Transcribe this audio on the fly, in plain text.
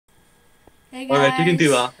Hey Alright, you can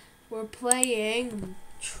do guys, we're playing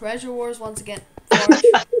Treasure Wars once again.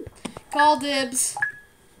 Call dibs.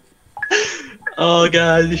 Oh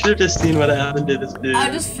god, you should have just seen what happened to this I dude.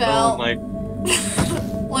 just Oh fell. my.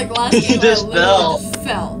 Like last He game, I just literally fell. just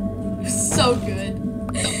fell. It was so good.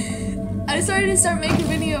 I decided to start making a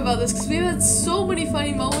video about this because we've had so many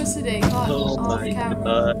funny moments today. Caught Oh off my camera.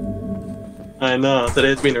 god. I know,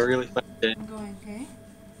 today's been a really fun day. I'm going, okay?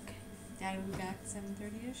 Okay. Dad will be back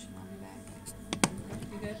 7:30ish and I'll be back.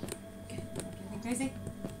 You good? Okay. Anything crazy?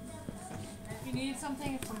 If you need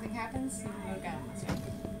something, if something happens, you can go down.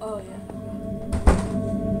 Oh,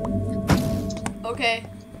 yeah. Okay.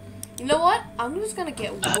 You know what? I'm just gonna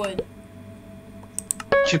get wood.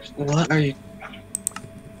 Chips, what are you?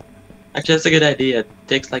 Actually, that's a good idea. It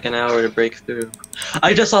takes like an hour to break through.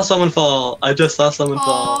 I just saw someone fall. I just saw someone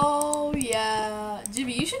fall. Oh, yeah.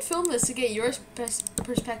 Jimmy, you should film this to get your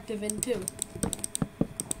perspective in, too.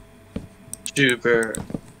 Super.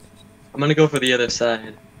 I'm gonna go for the other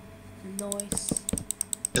side. Nice.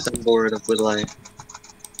 Because I'm bored of wood life.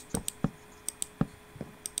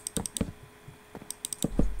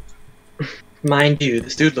 Mind you,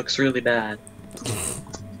 this dude looks really bad.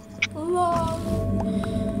 Lol.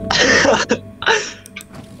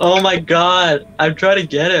 Oh my god, I'm trying to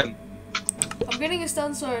get him. I'm getting a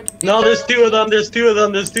stone sword. No, there's two of them, there's two of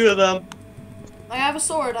them, there's two of them. I have a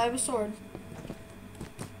sword, I have a sword.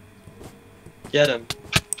 Get him.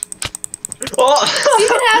 Oh!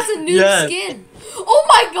 Steven has a new Yes. skin. Oh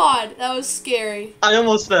my god, that was scary. I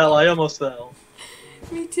almost fell, I almost fell.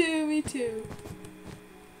 Me too, me too.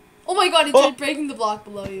 Oh my god, he Oh. tried breaking the block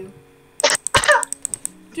below you.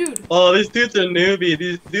 Dude. Oh, these dudes are newbie,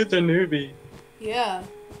 these dudes are newbie. Yeah.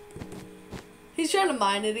 He's trying to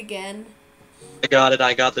mine it again. I got it,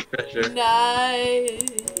 I got the treasure. Nice.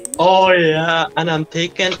 Oh yeah, and I'm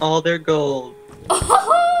taking all their gold.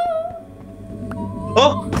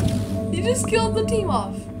 Oh! You just killed the team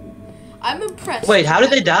off. I'm impressed. Wait, how did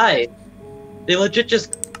they die? They legit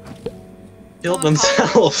just killed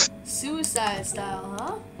themselves. Suicide style,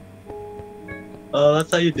 huh? Oh,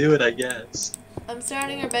 that's how you do it, I guess. I'm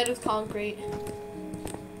starting our bed with concrete.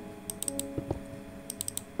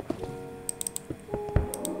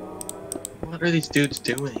 What are these dudes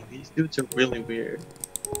doing? These dudes are really weird.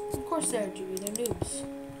 Of course they're Jimmy, they're noobs.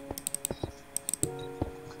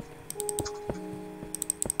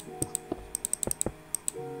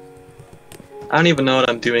 I don't even know what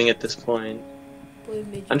I'm doing at this point. Believe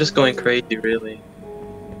me, I'm just Jimmy, going crazy, really.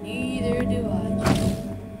 neither do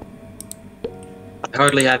I. I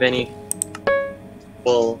hardly have any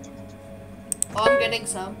wool. Oh, I'm getting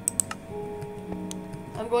some.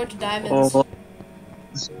 I'm going to diamonds. Oh.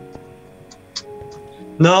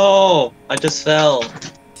 No! I just fell.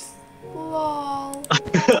 Lol.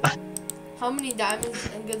 How many diamonds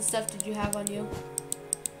and good stuff did you have on you?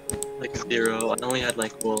 Like 0. I only had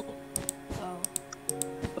like wool. Oh.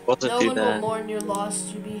 It wasn't No too one will bad. mourn your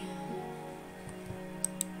loss, Jimmy.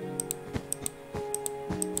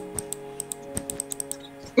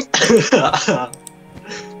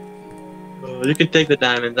 Oh, you can take the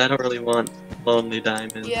diamonds. I don't really want lonely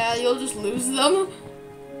diamonds. Yeah, you'll just lose them.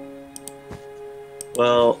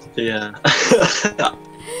 Well, yeah.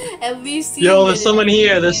 At least you Yo, there's admitted someone it.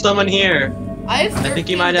 here. There's someone here. I have 13 think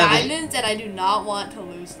he might have a- diamonds and I do not want to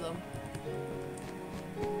lose them.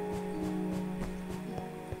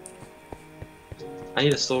 I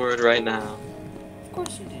need a sword right now. Of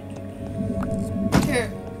course you did, Jimmy.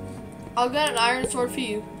 Here. I'll get an iron sword for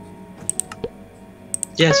you.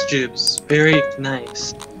 Yes, Jubes. Very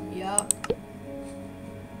nice. Yup.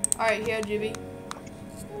 Alright, here, Jimmy.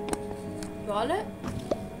 You want it?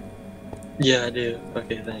 Yeah, I do.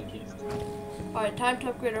 Okay, thank you. Alright, time to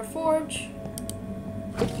upgrade our forge.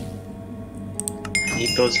 I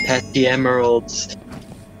need those pesky emeralds.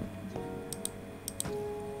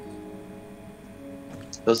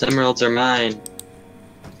 Those emeralds are mine.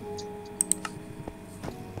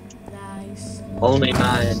 Nice. Only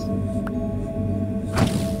mine.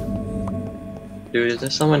 Dude, is there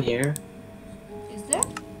someone here? Is there?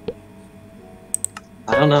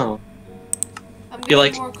 I don't know. I'm feel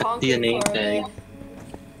getting like more I see a concrete name for our tag. bed.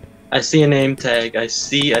 I see a name tag. I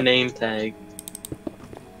see a name tag.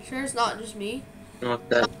 Sure it's not just me. I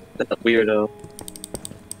don't know if that's a weirdo.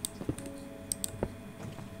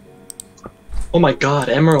 Oh my god,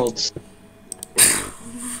 emeralds.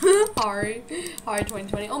 Hari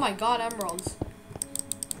 2020. Oh my god, emeralds.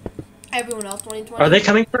 Everyone else 2020. Are they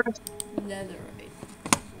coming for us? Netherite.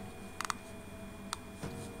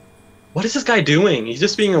 What is this guy doing? He's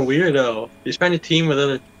just being a weirdo. He's trying to team with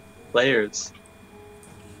other players.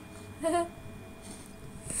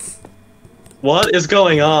 What is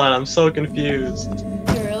going on? I'm so confused.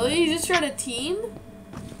 Really? You just tried to team?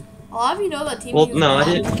 I'll have you know that teaming Well, is no, I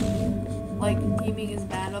bad. didn't. Like, teaming is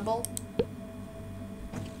bannable.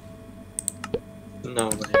 No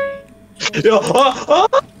way. Yo, oh,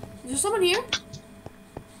 oh! Is there someone here?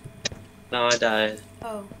 No, I died.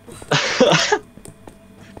 Oh.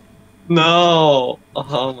 No!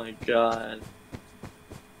 Oh my god.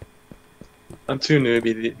 I'm too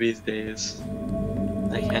newbie these days.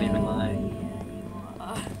 I can't even lie. Yeah, you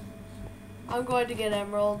are. I'm going to get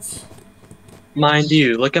emeralds. Mind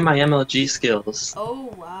you, look at my MLG skills.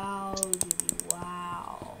 Oh, wow, Jimmy,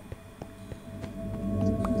 wow.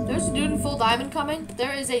 There's a dude in full diamond coming.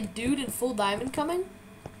 There is a dude in full diamond coming.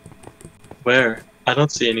 Where? I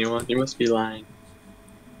don't see anyone. You must be lying.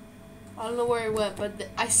 I don't know where he went, but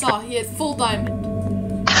I saw he had full diamond.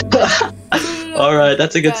 Alright,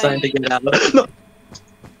 that's a good sign to get out. No.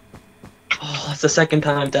 Oh, that's the second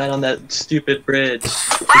time I died on that stupid bridge.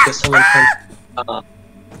 Because someone punched off.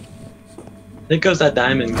 There goes that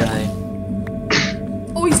diamond guy.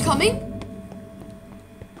 Oh, he's coming?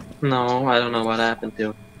 No, I don't know what happened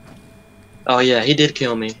to him. Oh yeah, he did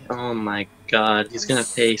kill me. Oh my god, he's gonna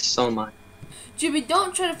pay so much. Jimmy,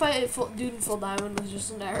 don't try to fight a dude in full diamond with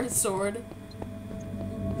just an iron sword.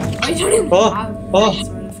 Oh, you don't even have an iron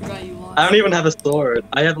sword. I forgot you lost. I don't even have a sword.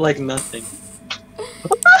 I have like nothing.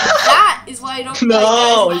 That is why I don't No. like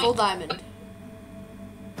guys in full diamond.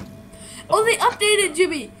 Oh, they updated,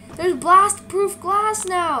 Jimmy. There's blast-proof glass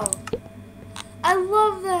now. I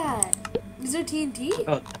love that. Is there TNT?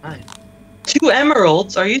 Oh, time. 2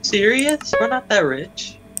 emeralds? Are you serious? We're not that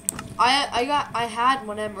rich. I had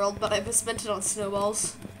 1 emerald, but I spent it on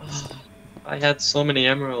snowballs. I had so many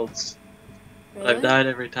emeralds. But I've Really? died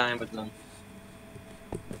every time with them.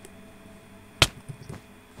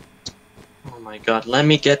 Oh my god, let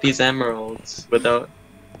me get these emeralds without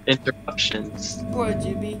interruptions. Poor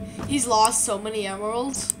Jimmy. He's lost so many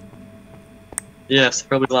emeralds. Yes, I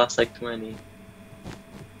probably lost like 20.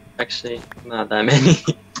 Actually, not that many.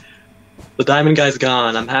 The diamond guy's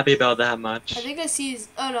gone. I'm happy about that much. I think I see his.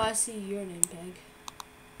 Oh no, I see your name tag.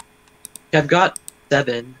 I've got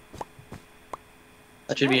 7.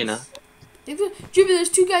 That should be Nice. enough. Jimmy, there's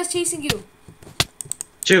 2 guys chasing you.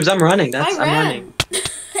 Jubes, I'm running. I'm I ran. running.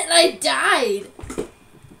 And I died.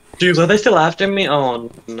 Jubes, are they still after me? Oh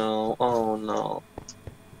no. Oh no.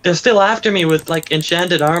 They're still after me with like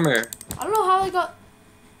enchanted armor. I don't know how I got.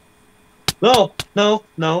 No, no,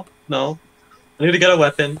 no, no. I need to get a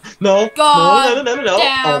weapon. No, God no, no, no, no, no.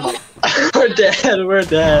 damn. Oh my. We're dead. We're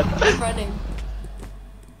dead. I'm running.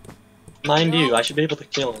 Mind No. you, I should be able to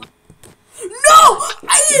kill him. No!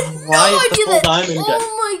 I had Why no is the idea full that. diamond guy?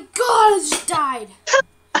 Oh my god! I just died.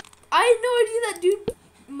 I had no idea that dude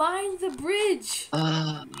mined the bridge.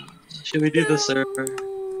 Should we do the server?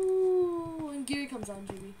 No. When Geary comes on,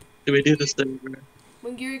 Jimmy. Should we do the server?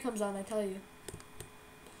 When Geary comes on, I tell you.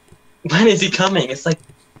 When is he coming? It's like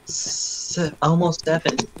almost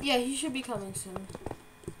 7. Yeah, he should be coming soon.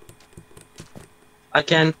 I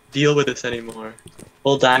can't deal with this anymore.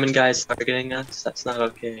 Full diamond guys targeting us. That's not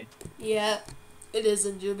okay. Yeah, it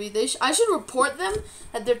isn't, Jimmy. I should report them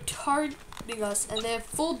that they're targeting us and they have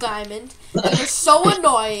full diamond and they're so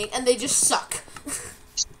annoying and they just suck.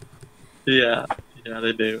 Yeah,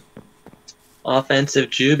 they do. Offensive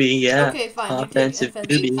Juby, yeah. Okay, fine. Offensive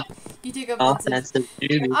Juby. You take offensive. Offensive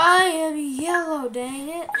Juby. I am yellow, dang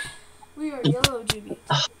it. We are yellow, Jimmy.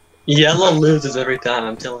 Yellow loses every time,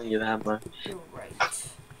 I'm telling you that much. You're right.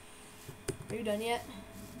 Are you done yet?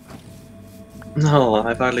 No,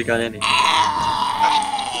 I've hardly got any.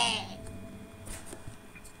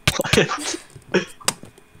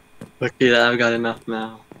 Okay, I've got enough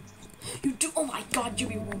now. You do? Oh my god,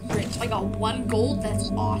 Jimmy, we're rich. I got 1 gold.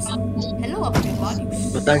 That's awesome. Hello, everybody.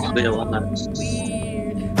 That's actually a lot.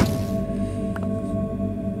 Weird.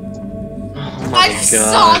 Oh my I god.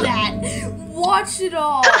 saw that. Watch it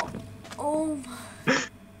all. Oh my.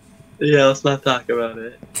 Yeah, let's not talk about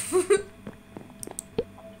it.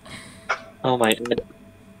 Oh my god.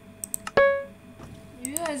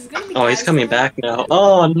 You guys, it's gonna be Oh, he's guys coming tonight. back now.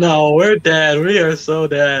 Oh no, we're dead. We are so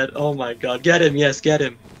dead. Oh my god. Get him, yes, get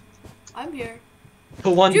him. I'm here.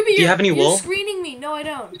 Put one. Jimmy, Do you have any you're wool? screening me. No, I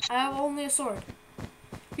don't. I have only a sword.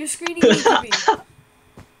 You're screening me, Jimmy.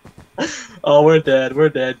 Oh, we're dead. We're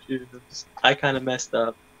dead, Jesus. I kind of messed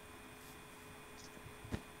up.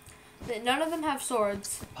 None of them have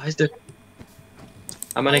swords. Why is there?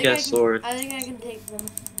 I'm gonna get a sword. I think I can take them.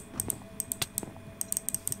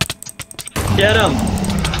 Get him!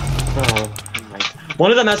 Oh my.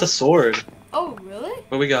 One of them has a sword. Oh, really?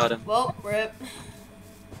 But we got him. Well, rip.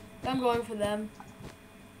 I'm going for them.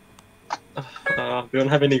 We don't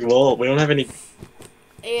have any wool. We don't have any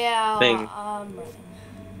Yeah, thing. I'm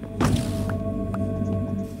running.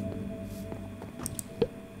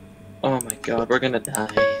 Oh my god, we're gonna die.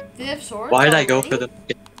 Do they have swords Why did I already? go for them?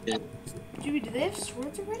 Dude, do they have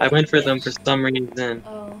swords already? I went for them for some reason.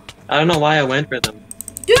 Oh. I don't know why I went for them.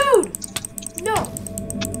 Dude! No!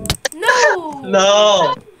 No!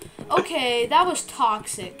 No! Okay, that was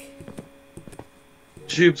toxic.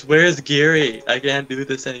 Jubes, where's Geary? I can't do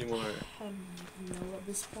this anymore. I don't even know at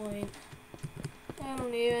this point. I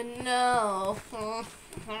don't even know.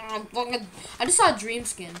 I just saw Dream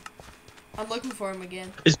skin. I'm looking for him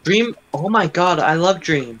again. Is Dream? Oh my god, I love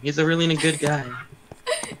Dream. He's a really good guy.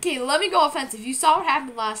 Okay, let me go offensive. You saw what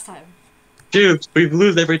happened last time. Jubes, we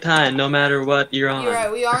lose every time, no matter what you're on. You're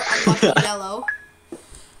right, we are unlucky yellow.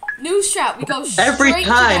 New strat, we go straight Every to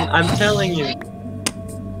time, that. I'm telling you.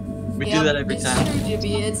 We do that every it's time. True,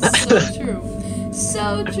 Jimmy. It's so true.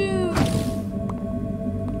 So true.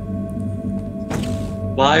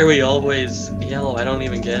 Why are we always yellow? I don't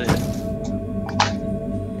even get it.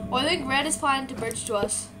 Well, I think red is planning to bridge to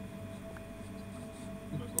us.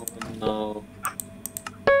 Oh,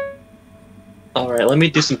 no. Alright, let me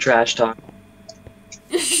do some trash talk.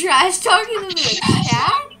 Trash talking to the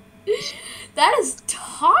cat? That is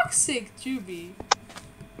toxic, Juby.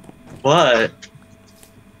 What?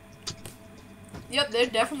 Yep, they're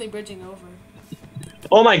definitely bridging over.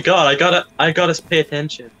 Oh my god, I gotta pay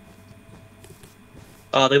attention.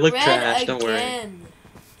 Oh, they look Red trash, don't worry. again.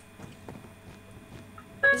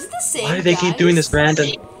 Is it the same? Why do they keep doing this guys?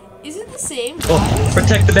 random? Is it the same? Oh, guys?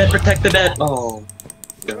 protect the bed, protect the bed! Oh,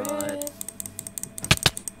 god. Red.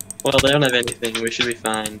 Well, they don't have anything, we should be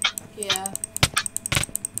fine. Yeah.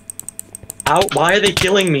 Ow, why are they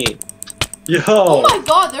killing me? Yo! Oh my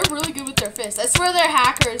god, they're really good with their fists. I swear they're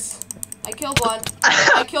hackers. I killed one.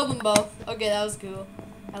 I killed them both. Okay, that was cool.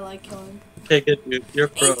 I like killing. Okay, good dude, you're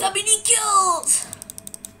pro. AWD kills!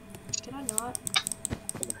 Can I not?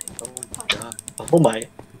 Oh my god. Oh my.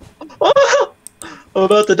 Oh, I'm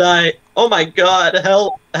about to die. Oh my god,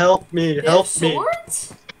 help me, They help have me.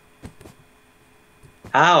 swords?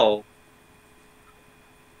 How?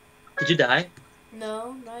 Did you die?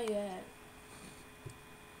 No, not yet.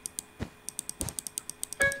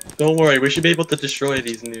 Don't worry, we should be able to destroy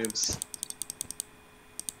these noobs.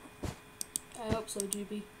 I hope so,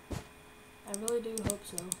 GB. I really do hope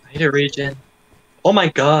so. I need a regen. Oh my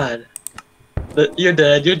god. You're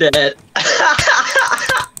dead, you're dead.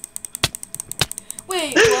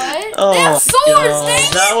 Wait, what? Oh they have my swords, God, dang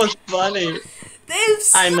it! that was funny. They have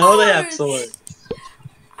swords! I know they have swords.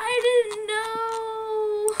 I didn't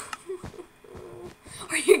know!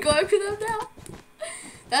 Are you going for them now?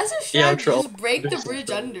 That's a Yeah, I'm strategy. trolling. Just break the Just bridge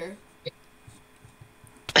trolling. under.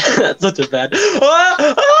 That's such a bad.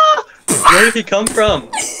 Ah! Ah! Where did he come from?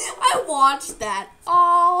 I watched that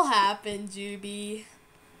all happen, Juby.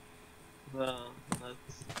 Well,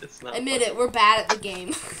 it's not. Admit it, we're bad at the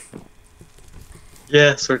game.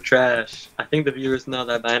 Yes, we're trash. I think the viewers know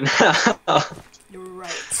that by now. You're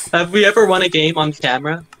right. Have we ever won a game on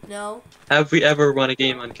camera? No? Have we ever won a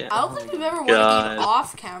game on camera? I don't think we've ever won a God. game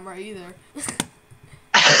off camera either.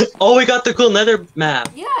 Oh, we got the cool nether map.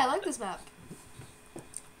 Yeah, I like this map.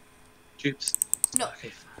 Oops. No. Okay,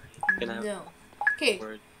 fine. Gonna have No. Okay, a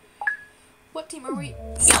word. what team are we?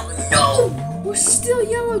 Yellow! No! We're still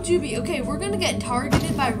yellow, Juby. Okay, we're gonna get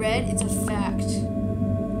targeted by red. It's a fact.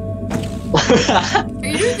 Are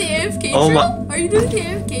you doing the AFK Oh my- troll? Are you doing the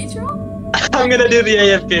AFK troll? I'm gonna do the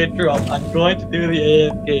AFK drop. I'm going to do the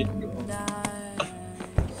AFK drop. Nice.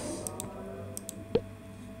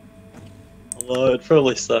 Although it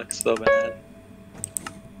probably sucks so bad.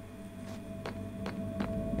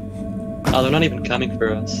 Oh, they're not even coming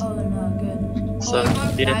for us. Oh, they're not good. So they're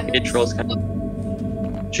going the AFK diamonds? troll's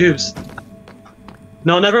coming. Choose.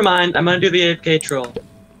 No, never mind. I'm gonna do the AFK troll.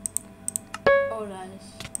 Oh,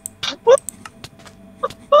 nice.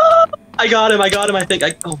 I got him, I think.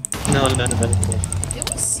 Oh, no. Did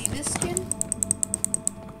we see this skin?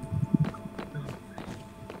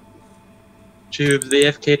 Tubes, the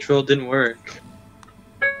AFK troll didn't work.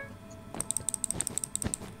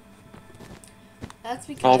 That's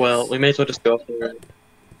because. Oh well, we may as well just go for it.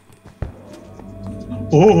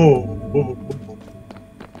 Oh,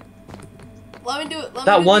 Let me do it. Let me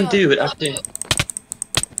that do one the, dude up there.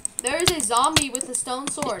 There is a zombie with a stone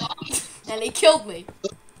sword, and he killed me.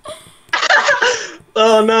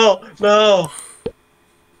 Oh no, no.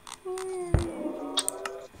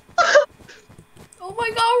 Oh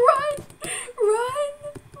my god, run! Run!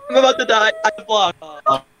 I'm about to die. I blocked.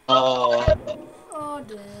 Oh. Oh,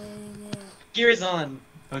 dang it. Gear is on.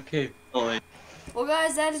 Okay, fine. Well,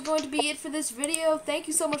 guys, that is going to be it for this video. Thank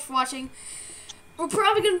you so much for watching. We're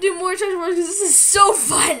probably going to do more treasure wars because this is so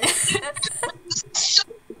fun.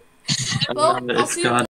 Well, I'll see you.